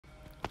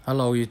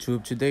Hello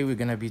YouTube, today we're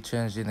gonna be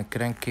changing a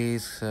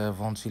crankcase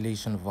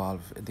ventilation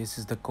valve. This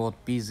is the code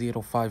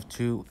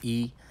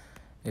P052E,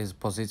 is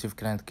positive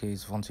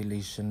crankcase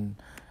ventilation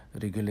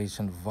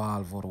regulation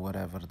valve or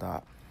whatever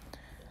that,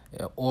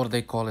 or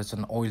they call it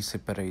an oil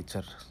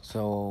separator.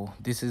 So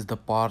this is the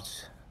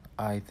part.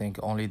 I think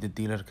only the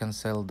dealer can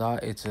sell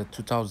that. It's a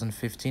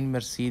 2015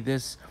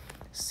 Mercedes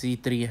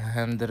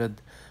C300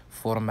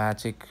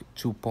 4MATIC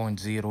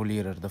 2.0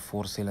 liter, the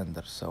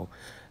 4-cylinder. So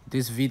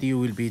this video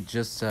will be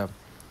just a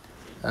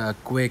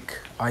quick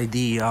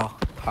idea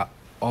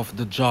of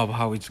the job,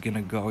 how it's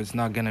gonna go. It's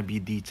not gonna be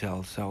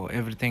detailed, so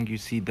everything you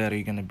see there,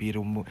 you're gonna be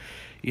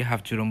you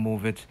have to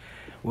remove it.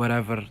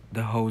 Wherever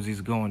the hose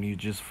is going, you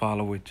just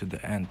follow it to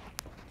the end.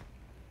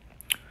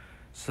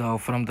 So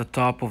from the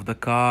top of the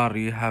car,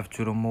 you have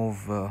to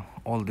remove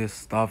all this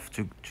stuff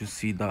to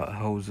see the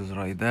hoses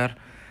right there,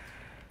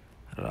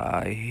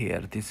 right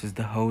here. This is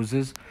the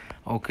hoses.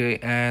 Okay,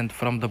 and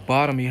from the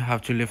bottom you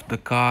have to lift the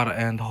car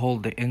and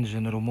hold the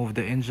engine, remove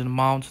the engine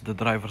mount, the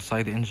driver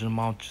side engine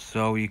mount,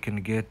 so you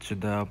can get to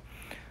the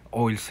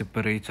oil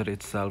separator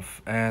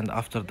itself. And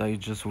after that you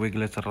just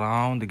wiggle it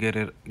around, get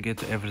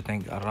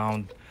everything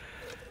around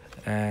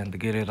and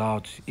get it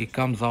out. It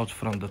comes out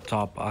from the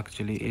top.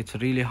 Actually, it's a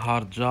really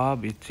hard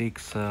job. It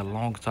takes a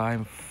long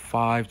time,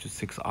 5 to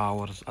 6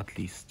 hours at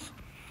least,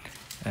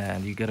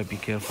 and you gotta be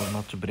careful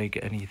not to break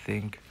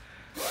anything,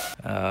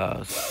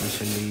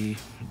 especially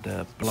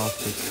the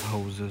plastic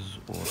hoses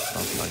or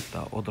stuff like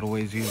that.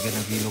 Otherwise you're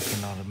gonna be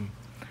looking at them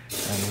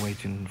and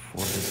waiting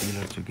for the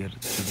dealer to get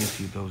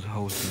you those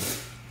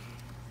hoses.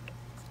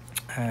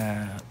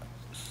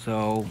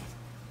 So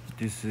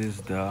this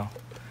is the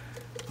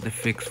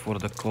fix for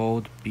the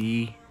code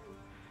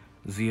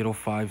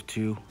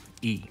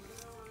P052E.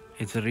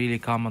 It's a really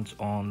common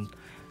on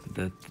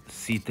the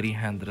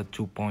C300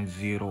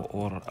 2.0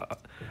 or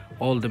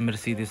all the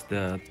Mercedes,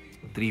 the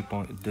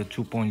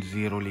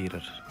 2.0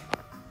 liter.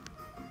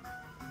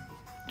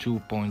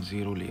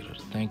 2.0 liter.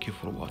 Thank you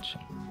for watching.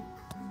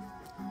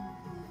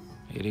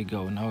 Here you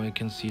go. Now you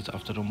can see it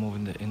after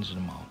removing the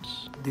engine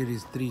mounts. There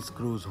is 3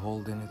 screws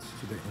holding it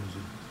to the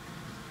engine.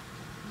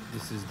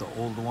 This is the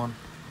old one.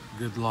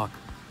 Good luck.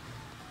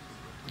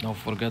 Don't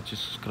forget to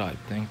subscribe.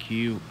 Thank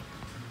you.